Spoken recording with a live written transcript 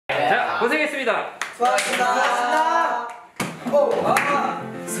고생했습니다. 수고하셨습니다.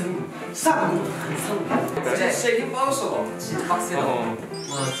 상구. 진짜 힘 빠졌어. 진짜 빡세다.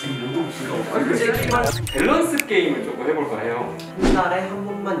 밸런스 게임을 조금 해볼까 해요. 한 달에 한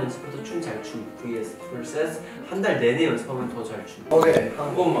번만 연습해서 춤 잘 춤 vs 한 달 내내 연습하면 더 잘 춤. 오케이.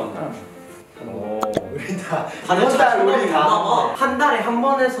 한 번만. 우리 다 한 달에 한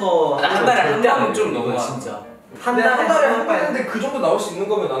번 해서 한 달에 한 번은 좀 너무 진짜. 한 달에 한 번 했는데 그 정도 나올 수 있는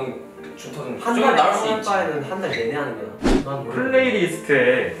거면 난 좋다는 거. 한 달에 나올 수 있지. 한 달 내내 하는 게 나.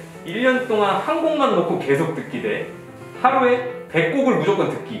 플레이리스트에 1년 동안 한 곡만 넣고 계속 듣기 대 하루에 100곡을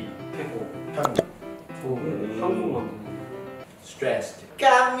무조건 듣기. 100곡. 한국만. 스트레스.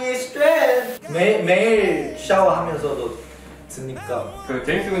 Got me stressed. 매일 샤워하면서도 듣니까. 그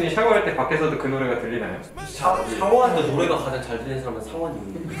제임스 군이 샤워할 때 밖에서도 그 노래가 들리나요? 상원도 노래가 가장 잘 들리는 사람은 상원이.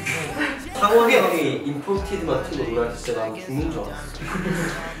 상원이 형이 임포티드 같은 거 노래할 때 진짜 난 죽는 줄 알았어.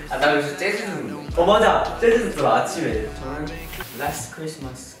 나 요새 재즈 듣는데. 맞아. 재즈 들어 아침에. 저는 Last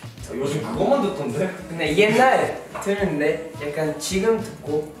Christmas. 요즘 그거만 듣던데? 근데 옛날 들었는데 약간 지금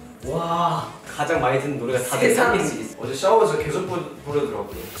듣고 와 가장 많이 듣는 노래가 다 세상이지. 어제 샤워에서 계속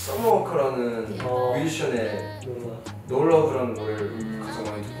부르더라고요. 서머워커라는 뮤지션의 No Love라는 노래를 가장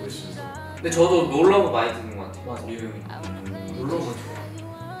많이 듣고 있습니다. 근데 저도 놀러브 많이 듣는 것 같아요. 맞아. 류형이. 놀러브 좋아.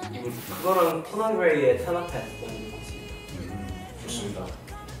 그거랑 토넌 그레이의 텔라패스 듣고 있습니다. 좋습니다.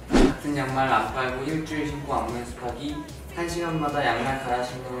 같은 양말 안 빨고 일주일 신고 안무 연습하기. 1시간마다 양말 갈아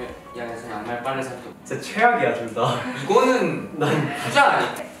신으며 양에서 양말 빨래 사기. 진짜 최악이야 둘 다. 이거는 난 부자 아니?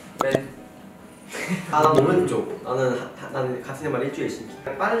 맨. 난 오른쪽. 나는 같은 양말 일주일 신기.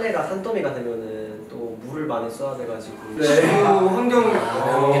 빨래가 산더미가 되면은 또 물을 많이 써야 돼가지고. 환경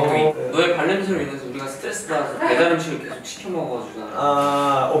그런 게 또 있고. 너의 발냄새로 인해서 우리가 스트레스 받아서 배달 음식을 계속 시켜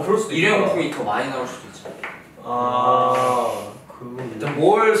먹어가지고. 그럴 수도 있어. 일회용품이 더 많이 나올 수도 있지. 일단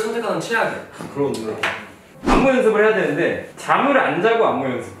뭘 선택하는 최악이야. 그렇네. 안무 연습을 해야 되는데 잠을 안 자고 안무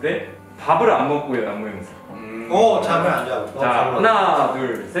연습 대 밥을 안 먹고 안무 연습. 잠을 안 자고. 자 하나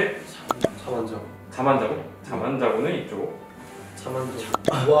둘 셋. 잠 안 자고. 잠 안 자고? 잠 안 자고는 이쪽. 잠 안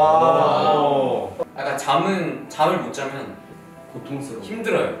자고. 와. 약간 잠을 못 자면 고통스러워.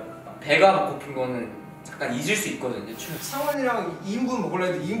 힘들어요. 배가 고픈 거는 잠깐 잊을 수 있거든요. 상원이랑 2인분 먹으려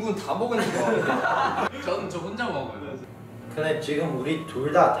해도 2인분 다 먹으니까. 저는 저 혼자 먹어요. 근데 지금 우리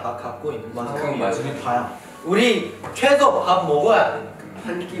둘 다 갖고 있는 그건 맞아. 우리 다야. 우리 최소 밥 먹어야 돼.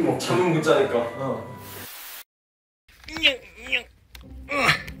 한 끼 먹. 잠은 못 자니까.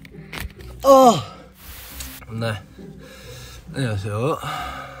 네. 안녕하세요.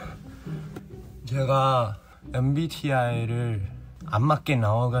 제가 MBTI를 안 맞게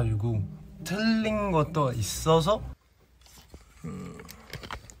나와가지고 틀린 것도 있어서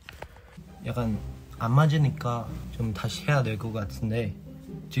약간 안 맞으니까 좀 다시 해야 될 것 같은데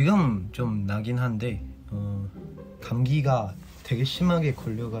지금 좀 나긴 한데 감기가 되게 심하게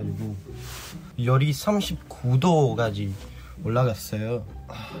걸려가지고 열이 39도까지 올라갔어요.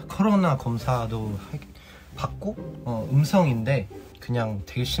 코로나 검사도 받고 음성인데 그냥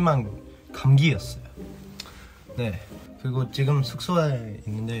되게 심한 감기였어요. 네. 그리고 지금 숙소에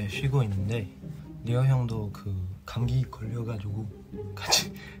있는데 쉬고 있는데 리어 형도 그 감기 걸려가지고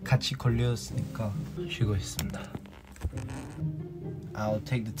같이 걸렸으니까 쉬고 있습니다. I'll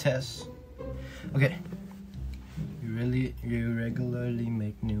take the test. Okay. You regularly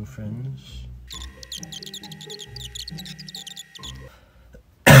make new friends.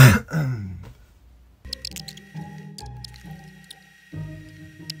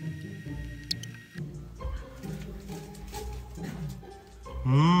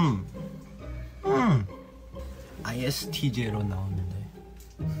 ISTJ로 나오는데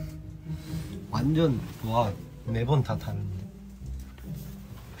완전 와 매번 다 다른데.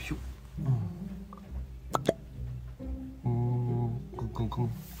 휴.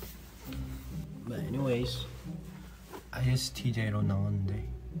 But anyways, ISTJ로 나왔는데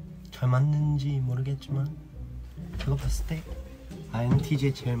잘 맞는지 모르겠지만 제가 봤을 때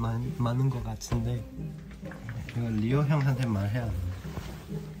INTJ 제일 많은 것 같은데 이거 리오 형한테 말해야 돼.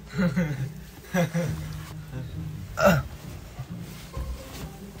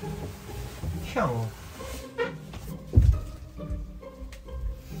 형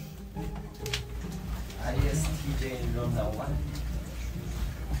ISTJ로 나와?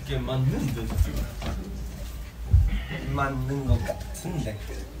 그게 맞는데 맞는 것 같은데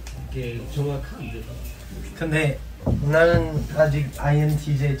그게 정확한데 근데 나는 아직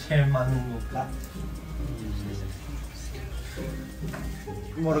INTJ 제일 많은 것 같아.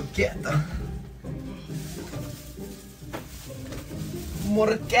 모르겠다.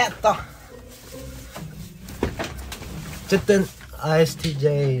 어쨌든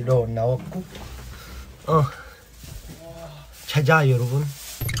ISTJ로 나왔고, 자자 여러분.